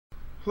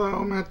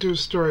Hello, Mattwo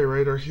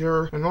Storywriter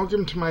here, and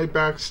welcome to my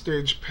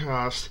Backstage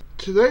Pass.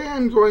 Today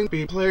I'm going to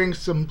be playing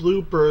some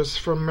bloopers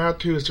from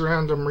Mattwo's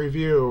random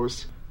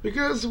reviews.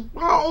 Because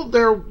while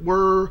there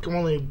were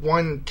only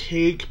one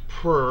take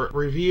per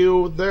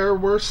review, there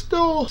were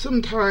still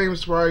some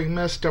times where I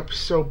messed up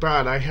so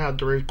bad I had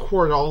to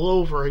record all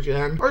over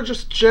again, or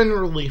just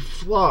generally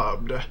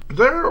flubbed.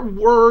 There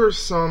were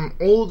some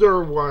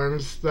older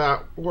ones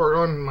that were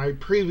on my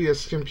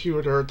previous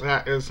computer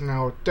that is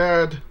now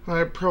dead,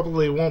 I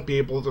probably won't be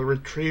able to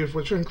retrieve,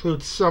 which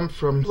includes some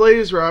from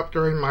Blaze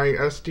Raptor in my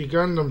SD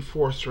Gundam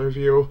Force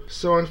review,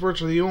 so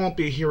unfortunately you won't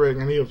be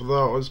hearing any of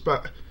those,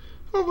 but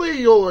hopefully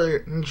you'll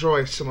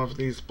enjoy some of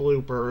these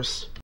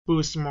bloopers.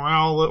 Boost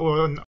morale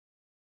on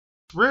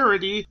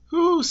rarity,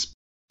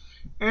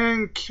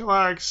 and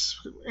lacks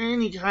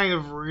any kind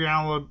of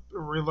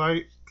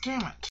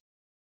damn it.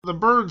 The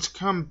birds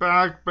come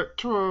back, but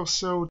Toro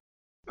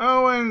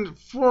and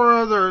four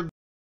other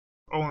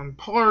and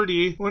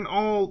party when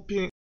all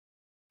being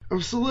of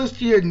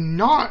Celestia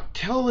not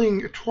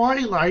telling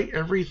Twilight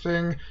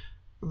everything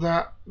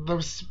that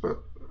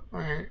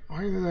wait,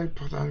 why did I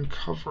put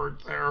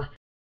uncovered there?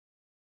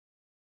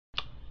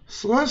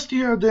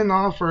 Celestia then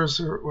offers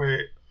her.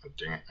 Wait,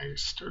 dang it, I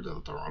started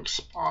at the wrong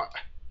spot.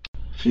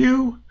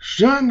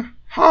 Fusion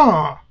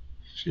Ha!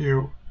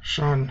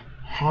 Fusion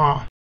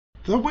Ha.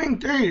 The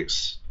winged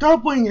ace,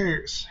 doubling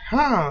ace,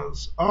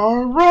 has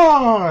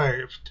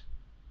arrived.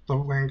 The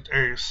winged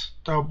ace,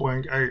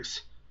 doubling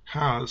ace,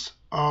 has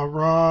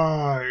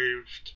arrived.